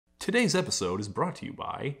Today's episode is brought to you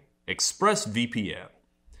by ExpressVPN.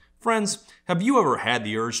 Friends, have you ever had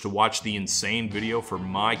the urge to watch the insane video for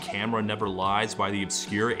My Camera Never Lies by the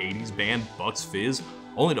obscure 80s band Bucks Fizz,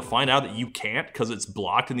 only to find out that you can't because it's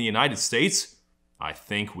blocked in the United States? I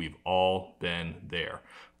think we've all been there.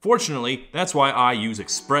 Fortunately, that's why I use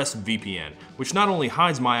ExpressVPN, which not only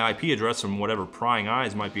hides my IP address from whatever prying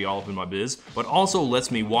eyes might be all up in my biz, but also lets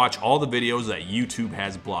me watch all the videos that YouTube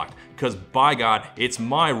has blocked. Because by God, it's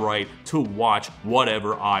my right to watch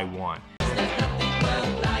whatever I want.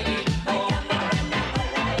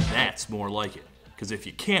 That's more like it. Because if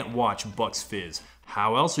you can't watch Bucks Fizz,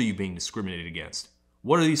 how else are you being discriminated against?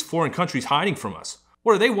 What are these foreign countries hiding from us?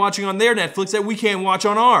 What are they watching on their Netflix that we can't watch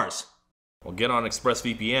on ours? Well, get on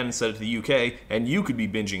ExpressVPN and set it to the UK, and you could be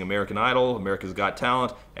binging American Idol, America's Got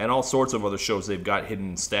Talent, and all sorts of other shows they've got hidden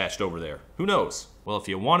and stashed over there. Who knows? Well, if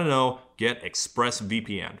you want to know, get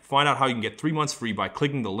ExpressVPN. Find out how you can get 3 months free by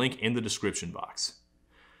clicking the link in the description box.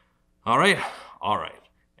 All right.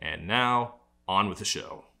 And now, on with the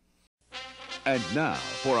show. And now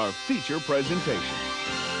for our feature presentation.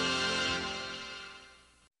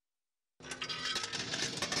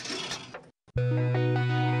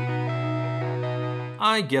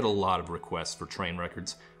 I get a lot of requests for train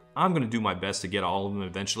records. I'm going to do my best to get all of them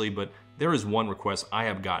eventually, but there is one request I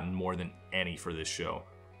have gotten more than any for this show.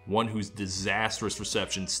 One whose disastrous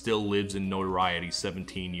reception still lives in notoriety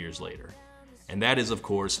 17 years later. And that is, of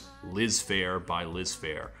course, Liz Phair by Liz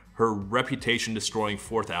Phair, her reputation-destroying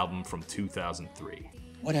 4th album from 2003.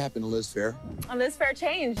 What happened to Liz Phair? Liz Phair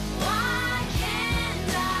changed.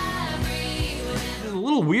 It's a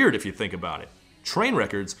little weird if you think about it. Train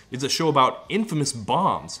Records is a show about infamous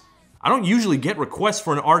bombs. I don't usually get requests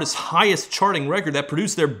for an artist's highest charting record that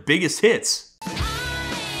produced their biggest hits.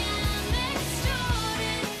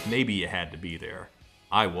 Maybe you had to be there.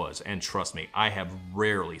 I was, and trust me, I have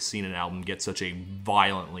rarely seen an album get such a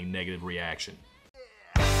violently negative reaction.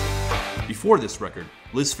 Before this record,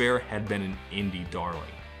 Liz Phair had been an indie darling.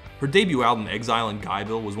 Her debut album, Exile in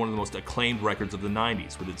Guyville, was one of the most acclaimed records of the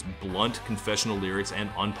 90s, with its blunt, confessional lyrics and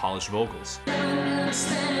unpolished vocals.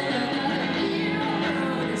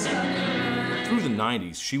 Through the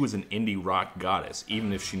 90s, she was an indie rock goddess,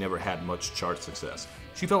 even if she never had much chart success.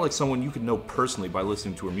 She felt like someone you could know personally by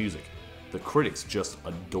listening to her music. The critics just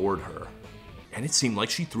adored her. And it seemed like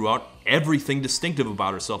she threw out everything distinctive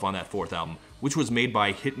about herself on that 4th album, which was made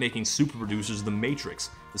by hit-making super producers The Matrix,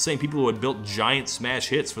 the same people who had built giant smash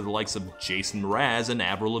hits for the likes of Jason Mraz and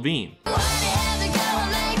Avril Lavigne.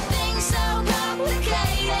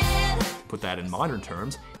 Put that in modern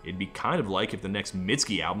terms, it'd be kind of like if the next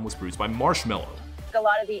Mitski album was produced by Marshmello. A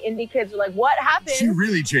lot of the indie kids were like, what happened? She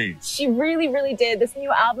really changed. She really did. This new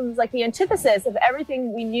album is like the antithesis of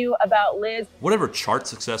everything we knew about Liz. Whatever chart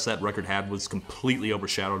success that record had was completely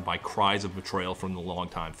overshadowed by cries of betrayal from the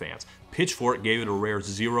longtime fans. Pitchfork gave it a rare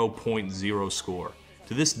 0.0 score.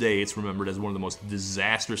 To this day, it's remembered as one of the most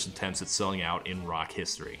disastrous attempts at selling out in rock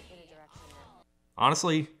history.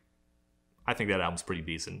 Honestly, I think that album's pretty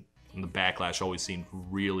decent. And the backlash always seemed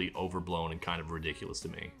really overblown and kind of ridiculous to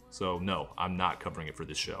me. So no, I'm not covering it for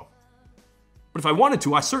this show. But if I wanted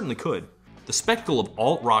to, I certainly could. The spectacle of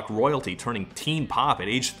alt-rock royalty turning teen pop at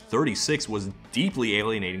age 36 was deeply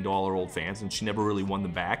alienating to all her old fans, and she never really won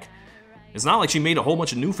them back. It's not like she made a whole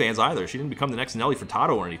bunch of new fans either. She didn't become the next Nelly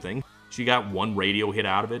Furtado or anything. She got one radio hit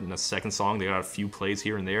out of it, and a second song, they got a few plays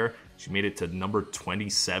here and there. She made it to number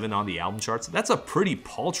 27 on the album charts. That's a pretty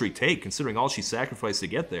paltry take, considering all she sacrificed to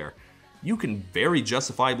get there. You can very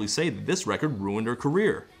justifiably say that this record ruined her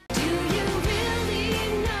career. And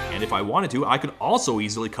if I wanted to, I could also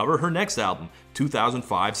easily cover her next album,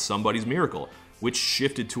 2005's Somebody's Miracle, which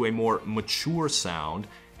shifted to a more mature sound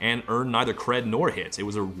and earned neither cred nor hits. It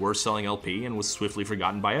was her worst-selling LP and was swiftly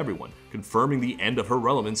forgotten by everyone, confirming the end of her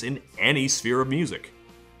relevance in any sphere of music.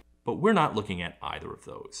 But we're not looking at either of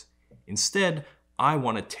those. Instead, I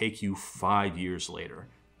want to take you 5 years later,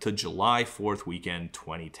 to July 4th weekend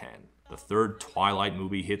 2010. The third Twilight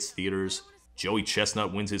movie hits theaters, Joey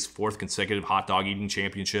Chestnut wins his 4th consecutive hot dog eating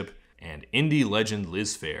championship, and indie legend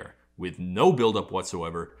Liz Phair, with no build-up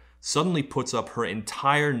whatsoever, suddenly puts up her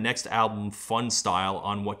entire next album, Funstyle,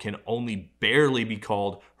 on what can only barely be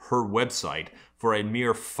called her website for a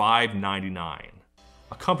mere $5.99.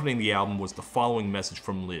 Accompanying the album was the following message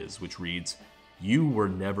from Liz, which reads, "You were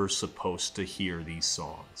never supposed to hear these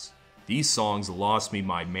songs. These songs lost me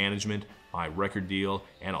my management, my record deal,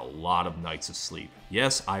 and a lot of nights of sleep.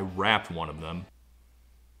 Yes, I rapped one of them.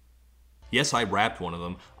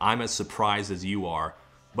 I'm as surprised as you are.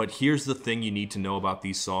 But here's the thing you need to know about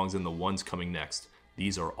these songs and the ones coming next.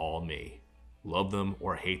 These are all me. Love them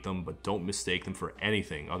or hate them, but don't mistake them for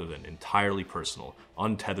anything other than entirely personal,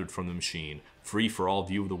 untethered from the machine, free for all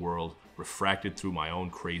view of the world, refracted through my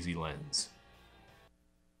own crazy lens.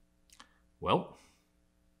 Well,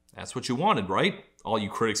 that's what you wanted, right? All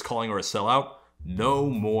you critics calling her a sellout? No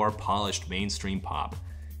more polished mainstream pop.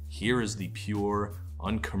 Here is the pure,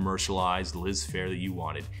 uncommercialized Liz Phair that you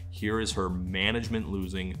wanted. Here is her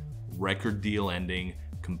management-losing, record deal ending,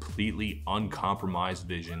 completely uncompromised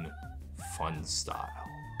vision, Funstyle.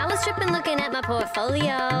 I was tripping looking at my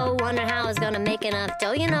portfolio, wondering how I was gonna make enough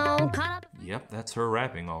dough, you know, caught up. Yep, that's her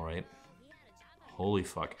rapping, all right. Holy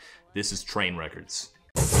fuck. This is Train Records.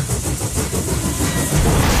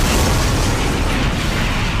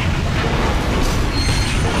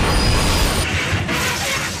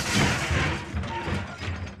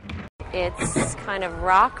 It's kind of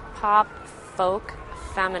rock, pop, folk,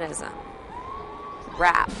 feminism.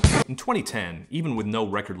 Rap. In 2010, even with no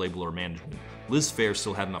record label or management, Liz Phair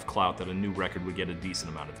still had enough clout that a new record would get a decent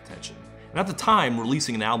amount of attention. And at the time,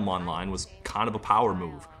 releasing an album online was kind of a power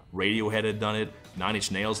move. Radiohead had done it, 9 Inch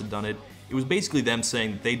Nails had done it. It was basically them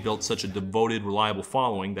saying that they'd built such a devoted, reliable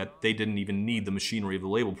following that they didn't even need the machinery of the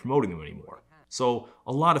label promoting them anymore. So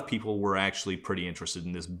a lot of people were actually pretty interested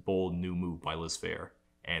in this bold new move by Liz Phair.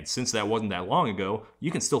 And since that wasn't that long ago,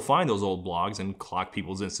 you can still find those old blogs and clock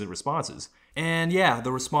people's instant responses. And yeah,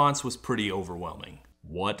 the response was pretty overwhelming.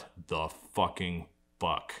 What the fucking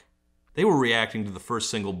fuck? They were reacting to the first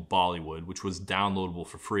single, Bollywood, which was downloadable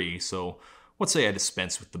for free, so let's say I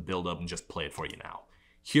dispense with the build-up and just play it for you now.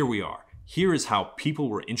 Here we are. Here is how people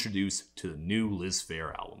were introduced to the new Liz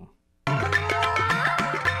Phair album.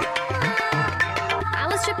 I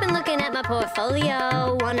was tripping looking at my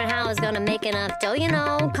portfolio, wondering how I was gonna make enough dough, you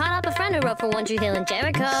know, caught up a friend who wrote for One Tree Hill in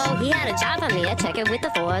Jericho. He had a job for me, I check it with the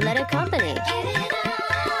 4-letter company.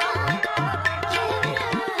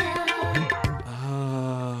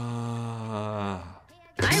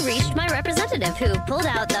 I reached my representative who pulled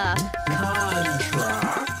out the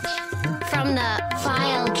contract from the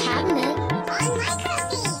file cabinet.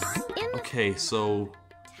 Okay, so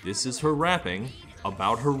this is her rapping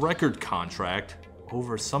about her record contract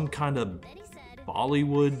over some kind of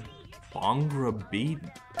Bollywood Bhangra beat.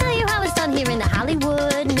 Tell you how it's done here in the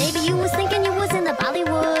Hollywood. Maybe you was thinking you was in the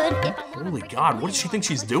Bollywood. Holy God, what does she think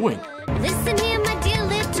she's doing? Listen here, my dear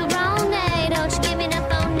little Ronnie, don't you give me that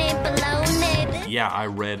phony baloney. Yeah, I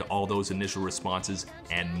read all those initial responses,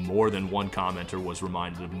 and more than one commenter was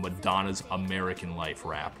reminded of Madonna's American Life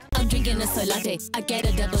rap. I'm drinking a soy latte, I get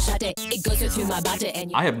a double shot it goes through my body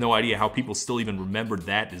and I have no idea how people still even remembered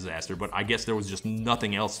that disaster, but I guess there was just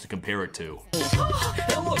nothing else to compare it to.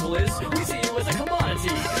 Hello, Liz. We see you as a commodity.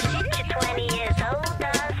 You're 20 years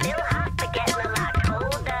older, still hot, but getting a lot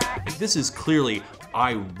colder. This is clearly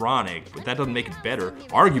ironic, but that doesn't make it better.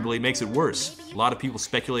 Arguably, it makes it worse. A lot of people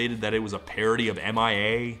speculated that it was a parody of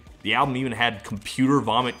MIA. The album even had computer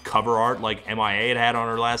vomit cover art like MIA had on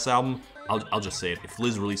her last album. I'll just say it, if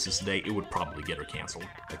Liz releases today, it would probably get her canceled.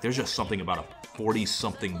 Like, there's just something about a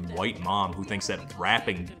 40-something white mom who thinks that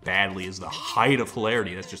rapping badly is the height of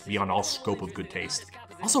hilarity that's just beyond all scope of good taste.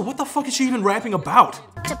 Also, what the fuck is she even rapping about?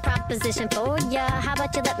 A proposition for ya. How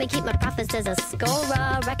about you let me keep my profits as a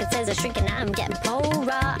scorer? Record sales are shrinking, now I'm getting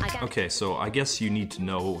poorer. Okay, so I guess you need to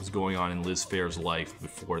know what was going on in Liz Phair's life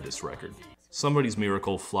before this record. Somebody's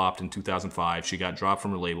Miracle flopped in 2005, she got dropped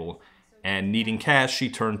from her label, and needing cash, she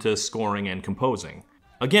turned to scoring and composing.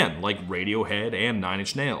 Again, like Radiohead and 9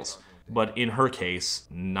 Inch Nails. But in her case,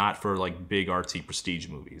 not for like big artsy prestige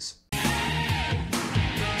movies.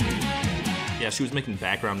 Yeah, she was making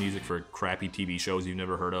background music for crappy TV shows you've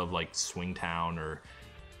never heard of, like Swingtown or...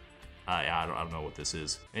 I don't know what this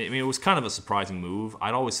is. I mean, it was kind of a surprising move.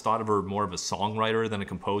 I'd always thought of her more of a songwriter than a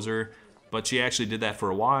composer, but she actually did that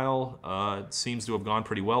for a while. It seems to have gone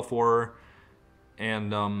pretty well for her.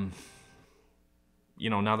 And, you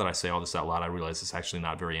know, now that I say all this out loud, I realize it's actually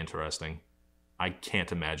not very interesting. I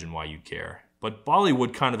can't imagine why you'd care. But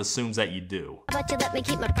Bollywood kind of assumes that you do. How about you let me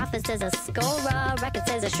keep my profits as a scorer? Record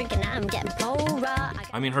sales are shrinking, now I'm getting poorer.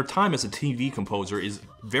 I mean, her time as a TV composer is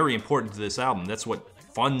very important to this album. That's what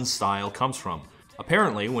Funstyle comes from.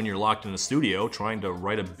 Apparently, when you're locked in a studio trying to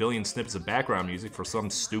write a billion snippets of background music for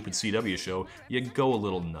some stupid CW show, you go a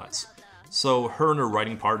little nuts. So her and her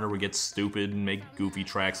writing partner would get stupid and make goofy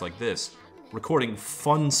tracks like this. Recording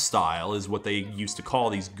Funstyle is what they used to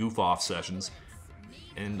call these goof-off sessions.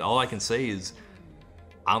 And all I can say is,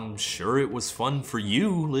 I'm sure it was fun for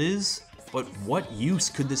you, Liz, but what use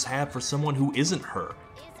could this have for someone who isn't her?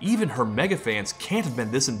 Even her mega fans can't have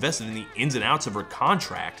been this invested in the ins and outs of her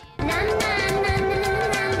contract.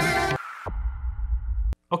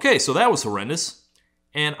 Okay, so that was horrendous.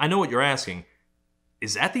 And I know what you're asking.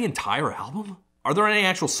 is that the entire album? Are there any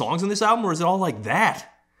actual songs in this album, or is it all like that?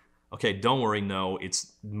 Okay, don't worry, no,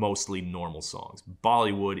 it's mostly normal songs.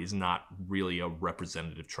 Bollywood is not really a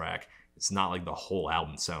representative track. It's not like the whole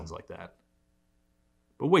album sounds like that.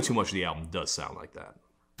 But way too much of the album does sound like that.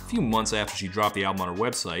 A few months after she dropped the album on her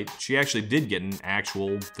website, she actually did get an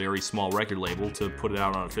actual, very small record label to put it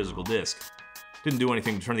out on a physical disc. Didn't do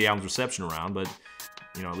anything to turn the album's reception around, but,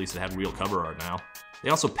 you know, at least it had real cover art now. They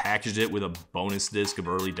also packaged it with a bonus disc of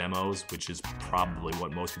early demos, which is probably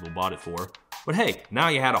what most people bought it for. But hey, now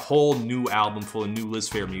you had a whole new album full of new Liz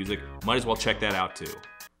Phair music, might as well check that out too.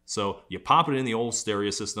 So you pop it in the old stereo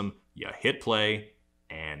system, you hit play,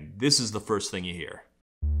 and this is the first thing you hear.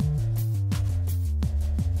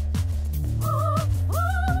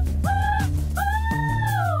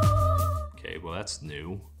 Okay, well that's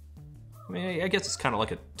new. I mean, I guess it's kind of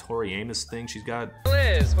like a Tori Amos thing she's got.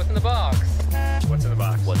 Liz, what's in the box? What's in the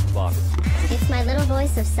box? What's in the box? It's my little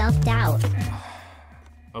voice of self-doubt.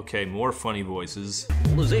 Okay, more funny voices.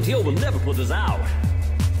 Liz ATO will never put this out.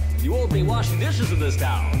 You won't be washing dishes in this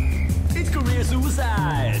town. It's career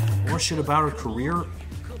suicide. More shit about her career?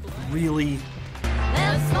 Really?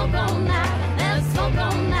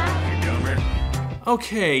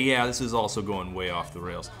 Okay, yeah, this is also going way off the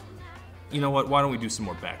rails. You know what, why don't we do some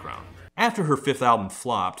more background? After her fifth album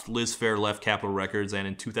flopped, Liz Phair left Capitol Records, and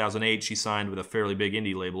in 2008 she signed with a fairly big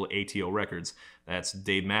indie label, ATO Records. That's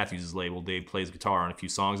Dave Matthews' label. Dave plays guitar on a few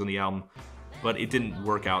songs on the album, but it didn't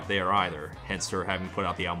work out there either, hence her having put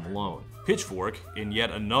out the album alone. Pitchfork, in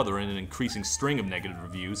yet another in an increasing string of negative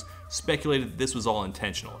reviews, speculated that this was all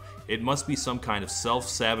intentional. It must be some kind of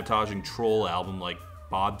self-sabotaging troll album like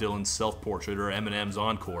Bob Dylan's Self-Portrait or Eminem's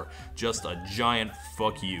Encore. Just a giant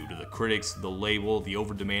fuck you to the critics, the label, the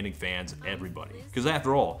over-demanding fans, everybody. Because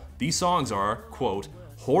after all, these songs are, quote,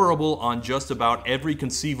 horrible on just about every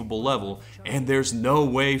conceivable level, and there's no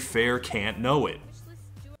way Phair can't know it.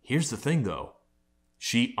 Here's the thing though,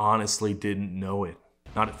 she honestly didn't know it.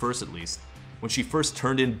 Not at first at least. When she first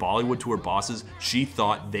turned in Bollywood to her bosses, she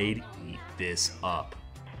thought they'd eat this up.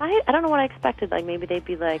 I don't know what I expected. Like, maybe they'd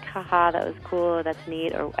be like, haha, that was cool, that's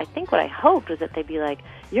neat. Or I think what I hoped was that they'd be like,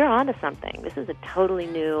 you're onto something. This is a totally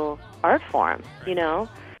new art form, you know?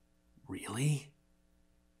 Really?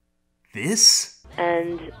 This?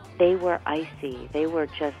 And they were icy. They were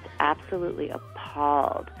just absolutely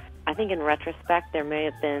appalled. I think in retrospect, there may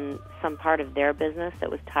have been some part of their business that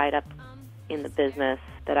was tied up in the business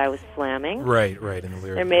that I was slamming. Right, in the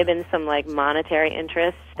lyric. There may have been some, like, monetary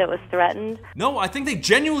interest that was threatened. No, I think they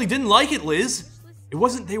genuinely didn't like it, Liz. It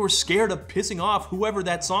wasn't they were scared of pissing off whoever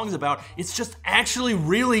that song's about. It's just actually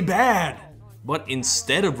really bad. But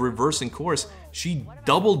instead of reversing course, she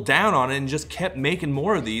doubled down on it and just kept making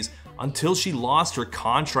more of these until she lost her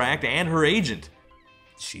contract and her agent.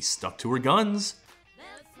 She stuck to her guns.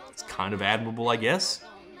 It's kind of admirable, I guess,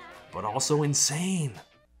 but also insane.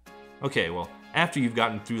 Okay, well, after you've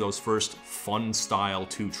gotten through those first Funstyle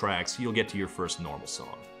 2 tracks, you'll get to your first normal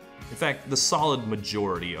song. In fact, the solid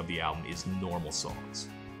majority of the album is normal songs.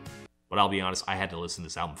 But I'll be honest, I had to listen to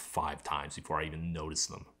this album 5 times before I even noticed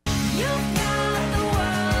them.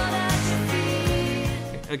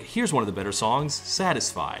 Here's one of the better songs,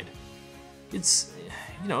 Satisfied. It's,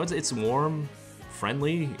 you know, it's warm,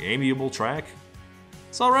 friendly, amiable track.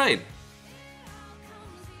 It's alright.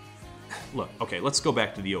 Look, okay, let's go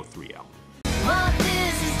back to the 03 album. But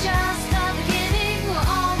this is just the beginning. We're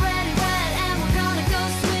already wet and we're gonna go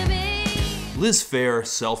swimming. Liz Phair,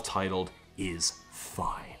 self-titled, is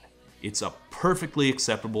fine. It's a perfectly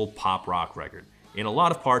acceptable pop rock record. In a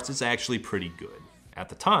lot of parts, it's actually pretty good. At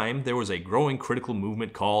the time, there was a growing critical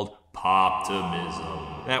movement called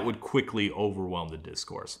poptimism that would quickly overwhelm the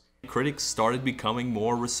discourse. Critics started becoming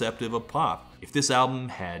more receptive of pop. If this album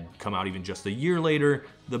had come out even just a year later,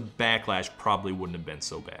 the backlash probably wouldn't have been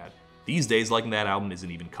so bad. These days, liking that album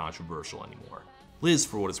isn't even controversial anymore. Liz,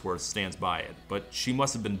 for what it's worth, stands by it, but she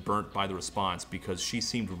must have been burnt by the response because she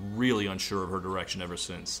seemed really unsure of her direction ever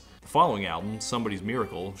since. The following album, Somebody's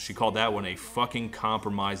Miracle, she called that one a fucking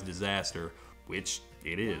compromised disaster, which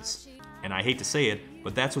it is. And I hate to say it,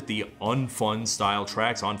 but that's what the unfun style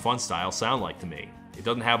tracks on Funstyle sound like to me. It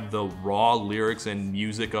doesn't have the raw lyrics and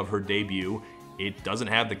music of her debut. It doesn't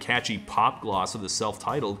have the catchy pop gloss of the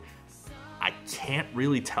self-titled. I can't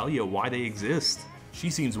really tell you why they exist. She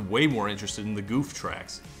seems way more interested in the goof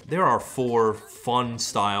tracks. There are 4 fun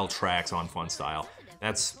style tracks on Funstyle.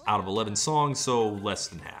 That's out of 11 songs, so less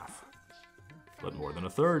than half. But more than a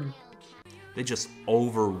third. They just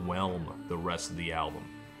overwhelm the rest of the album.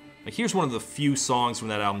 Like, here's one of the few songs from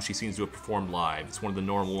that album she seems to have performed live. It's one of the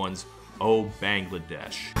normal ones, Oh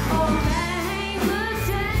Bangladesh. Oh,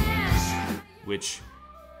 Bangladesh. Which,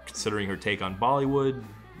 Considering her take on Bollywood,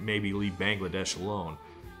 maybe leave Bangladesh alone.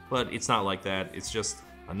 But it's not like that. It's just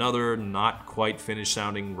another not quite finished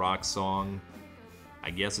sounding rock song. I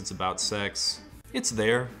guess it's about sex. It's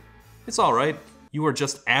there. It's alright. You are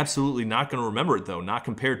just absolutely not going to remember it though, not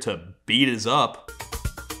compared to Beat Is Up.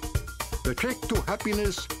 The trick to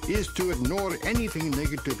happiness is to ignore anything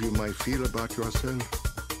negative you might feel about yourself.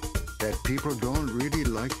 That people don't really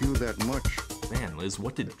like you that much. Man, Liz,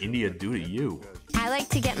 what did India do to you? I like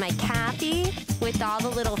to get my coffee with all the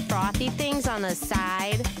little frothy things on the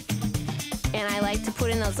side. And I like to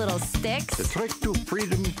put in those little sticks. The trick to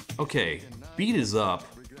freedom. Okay, Beat Is Up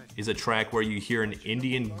is a track where you hear an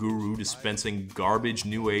Indian guru dispensing garbage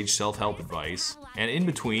new age self-help advice, and in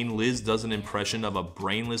between, Liz does an impression of a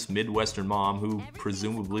brainless Midwestern mom who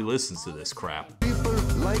presumably listens to this crap. People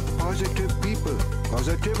like positive people.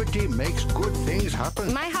 Positivity makes good things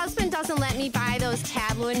happen. My husband doesn't let me buy those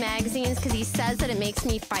tabloid magazines because he says that it makes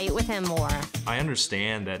me fight with him more. I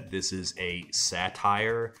understand that this is a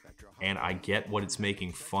satire, and I get what it's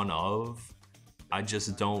making fun of. I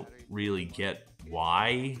just don't really get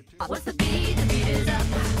why. What's the beat? The beat is up.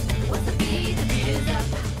 What's the beat? The beat is up.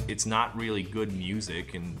 It's not really good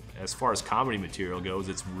music, and as far as comedy material goes,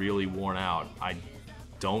 it's really worn out. I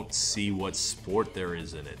don't see what sport there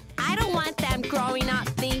is in it. I don't want them growing up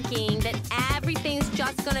thinking that everything's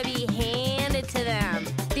just gonna be handed to them.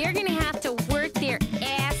 They're gonna have to work their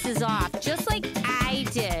asses off, just like I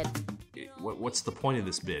did. What's the point of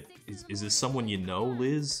this bit? Is this someone you know,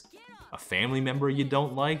 Liz? A family member you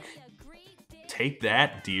don't like? Take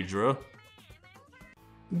that, Deirdre.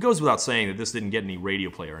 It goes without saying that this didn't get any radio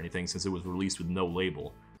play or anything since it was released with no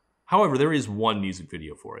label. However, there is one music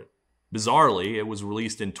video for it. Bizarrely, it was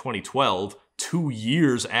released in 2012, 2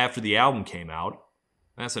 years after the album came out.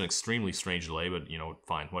 That's an extremely strange delay, but you know,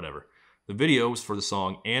 fine, whatever. The video was for the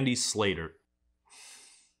song Andy Slater.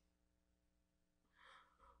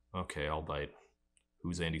 Okay, I'll bite.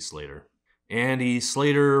 Who's Andy Slater? Andy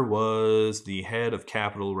Slater was the head of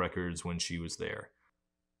Capitol Records when she was there.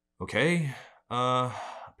 Okay,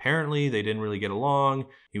 apparently they didn't really get along.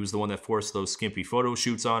 He was the one that forced those skimpy photo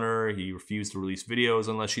shoots on her. He refused to release videos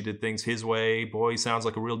unless she did things his way. Boy, he sounds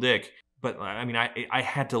like a real dick. But, I mean, I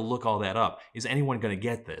had to look all that up. Is anyone gonna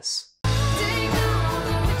get this?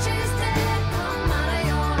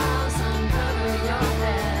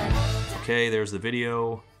 Okay, there's the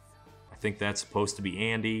video. I think that's supposed to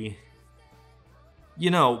be Andy. You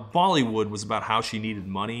know, Bollywood was about how she needed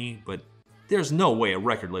money, but there's no way a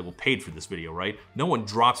record label paid for this video, right? No one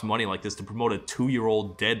drops money like this to promote a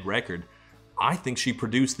 2-year-old dead record. I think she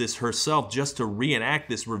produced this herself just to reenact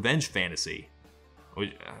this revenge fantasy.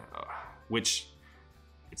 Which,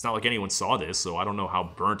 it's not like anyone saw this, so I don't know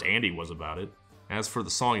how burnt Andy was about it. As for the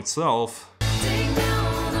song itself...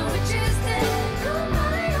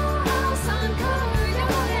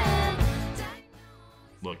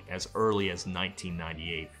 Look, as early as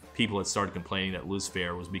 1998, people had started complaining that Liz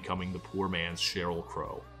Phair was becoming the poor man's Sheryl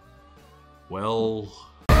Crow. Well...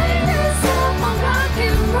 I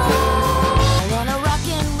wanna rock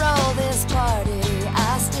and roll this party.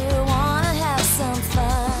 I still wanna have some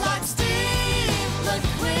fun. Like Steve, like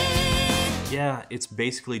Queen. Yeah, it's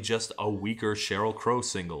basically just a weaker Sheryl Crow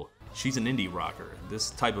single. She's an indie rocker.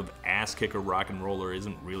 This type of ass-kicker rock and roller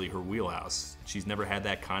isn't really her wheelhouse. She's never had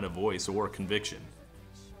that kind of voice or conviction.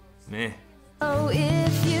 Meh. Oh,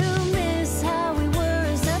 if you miss how we were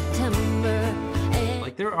in September.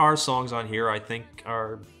 Like, there are songs on here I think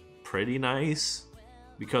are pretty nice.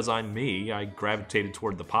 Because I'm me, I gravitated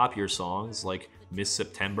toward the poppier songs like Miss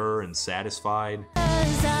September and Satisfied.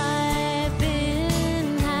 I've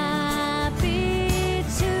been happy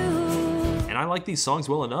too. And I like these songs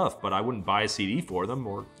well enough, but I wouldn't buy a CD for them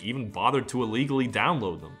or even bother to illegally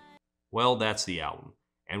download them. Well, that's the album.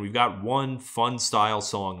 And we've got one Funstyle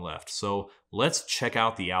song left, so let's check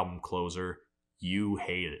out the album closer, You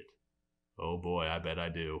Hate It. Oh boy, I bet I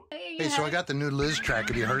do. Hey, so I got the new Liz track.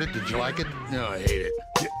 Have you heard it? Did you like it? No, I hate it.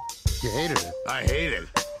 You hated it. I hate it.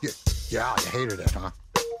 Yeah, you hated it, huh?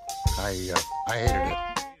 I hated it.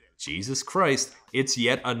 Jesus Christ, it's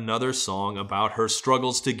yet another song about her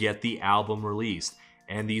struggles to get the album released,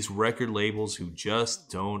 and these record labels who just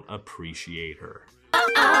don't appreciate her.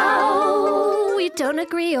 Uh-oh, we don't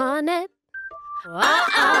agree on it.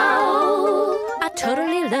 Uh-oh, I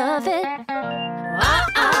totally love it.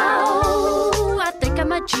 Uh-oh, I think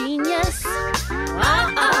I'm a genius.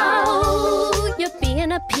 Uh-oh, you're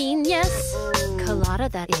being a genius. Colada,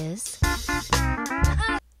 that is.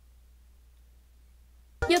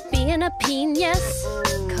 You're being a genius.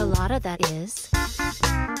 Colada, that is. I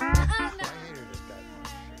hated it that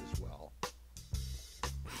much as well.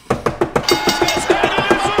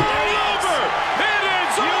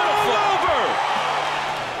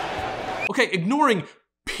 Okay, ignoring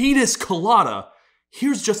penis colada,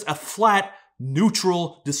 here's just a flat,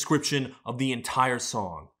 neutral description of the entire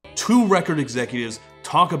song. Two record executives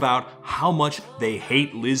talk about how much they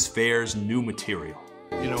hate Liz Phair's new material.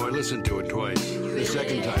 You know, I listened to it twice. The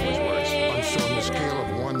second time was worse. So on the scale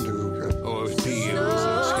of 1 to... Oh, if P is on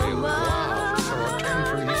the scale of... Wow. So a 10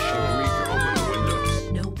 for each. Open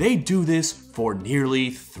the windows. They do this for nearly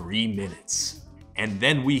 3 minutes. And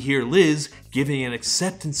then we hear Liz giving an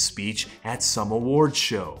acceptance speech at some awards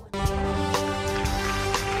show. Oh my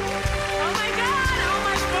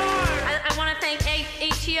God! I want to thank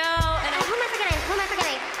ATO and Who am I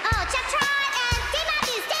forgetting? Oh, Jeff Trott and Dave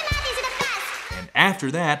Matthews. Dave Matthews are the best. And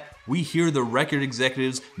after that, we hear the record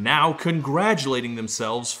executives now congratulating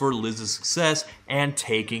themselves for Liz's success and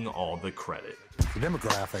taking all the credit. The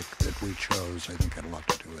demographic that we chose, I think, had a lot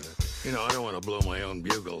to do with it. You know, I don't want to blow my own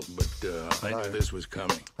bugle, but I knew this was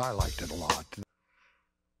coming. I liked it a lot.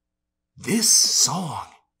 This song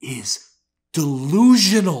is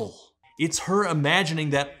delusional. It's her imagining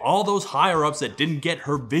that all those higher-ups that didn't get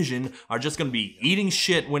her vision are just gonna be eating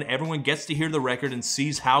shit when everyone gets to hear the record and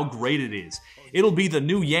sees how great it is. It'll be the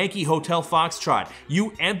new Yankee Hotel Foxtrot.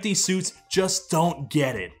 You empty suits just don't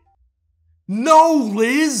get it. No,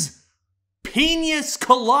 Liz! Penis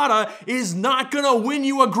Colada is not gonna win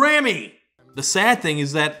you a Grammy! The sad thing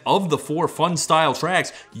is that of the 4 Funstyle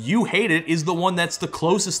tracks, You Hate It is the one that's the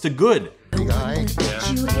closest to good. Guy, I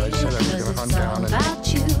said I was going to hunt down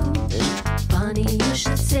Funny you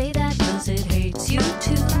should say that 'cause it hates you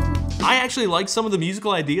too. I actually like some of the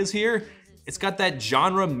musical ideas here. It's got that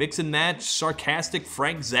genre mix and match, sarcastic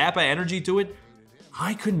Frank Zappa energy to it.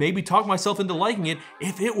 I could maybe talk myself into liking it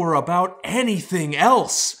if it were about anything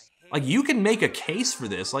else. Like, you can make a case for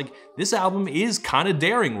this. Like, this album is kind of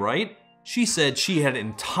daring, right? She said she had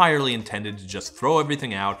entirely intended to just throw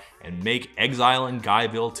everything out and make Exile in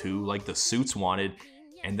Guyville 2 like the Suits wanted,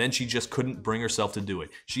 and then she just couldn't bring herself to do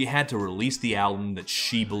it. She had to release the album that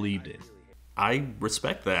she believed in. I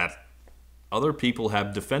respect that. Other people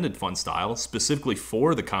have defended Funstyle, specifically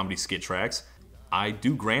for the comedy skit tracks. I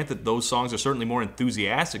do grant that those songs are certainly more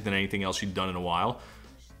enthusiastic than anything else she'd done in a while.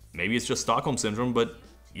 Maybe it's just Stockholm Syndrome, but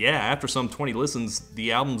yeah, after some 20 listens,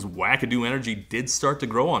 the album's wackadoo energy did start to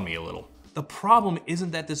grow on me a little. The problem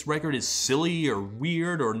isn't that this record is silly or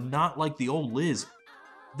weird or not like the old Liz.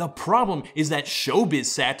 The problem is that showbiz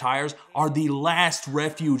satires are the last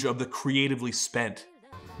refuge of the creatively spent.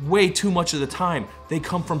 Way too much of the time, they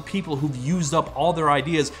come from people who've used up all their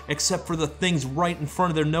ideas except for the things right in front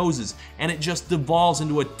of their noses, and it just devolves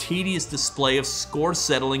into a tedious display of score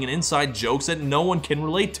settling and inside jokes that no one can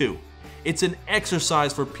relate to. It's an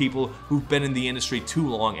exercise for people who've been in the industry too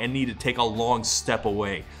long and need to take a long step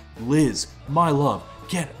away. Liz, my love,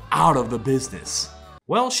 get out of the business.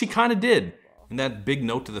 Well, she kinda did. In that big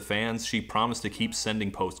note to the fans, she promised to keep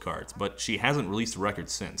sending postcards, but she hasn't released a record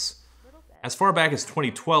since. As far back as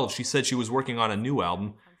 2012, she said she was working on a new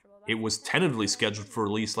album. It was tentatively scheduled for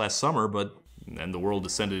release last summer, but then the world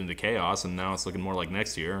descended into chaos, and now it's looking more like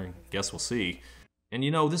next year. I guess we'll see. And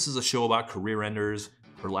you know, this is a show about career enders.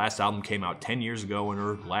 Her last album came out 10 years ago, and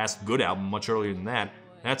her last good album much earlier than that.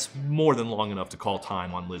 That's more than long enough to call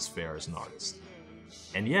time on Liz Phair as an artist.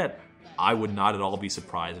 And yet, I would not at all be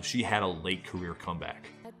surprised if she had a late career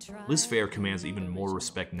comeback. Liz Phair commands even more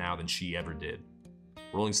respect now than she ever did.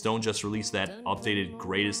 Rolling Stone just released that updated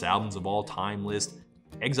greatest albums of all time list.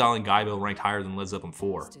 Exile in Guyville ranked higher than Led Zeppelin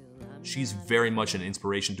 4. She's very much an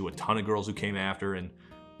inspiration to a ton of girls who came after, and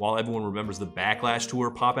while everyone remembers the backlash to her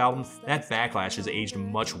pop album, that backlash has aged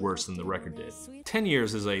much worse than the record did. 10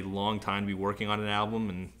 years is a long time to be working on an album,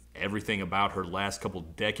 and everything about her last couple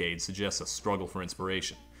decades suggests a struggle for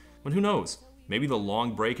inspiration. But who knows? Maybe the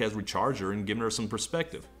long break has recharged her and given her some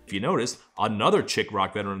perspective. If you noticed, another chick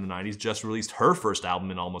rock veteran in the 90s just released her first album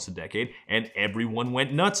in almost a decade, and everyone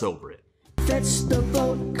went nuts over it. Fetch the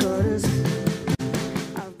bolt cutters.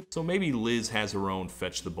 So maybe Liz has her own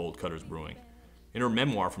Fetch the Bolt Cutters brewing. In her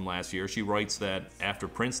memoir from last year, she writes that after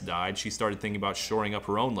Prince died, she started thinking about shoring up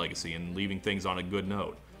her own legacy and leaving things on a good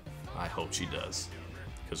note. I hope she does.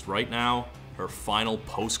 Because right now, her final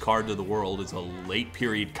postcard to the world is a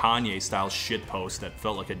late-period Kanye-style shitpost that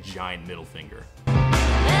felt like a giant middle finger.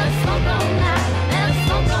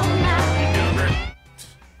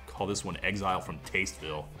 Call this one Exile from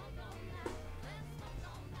Tasteville.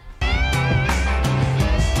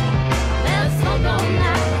 Let's go now.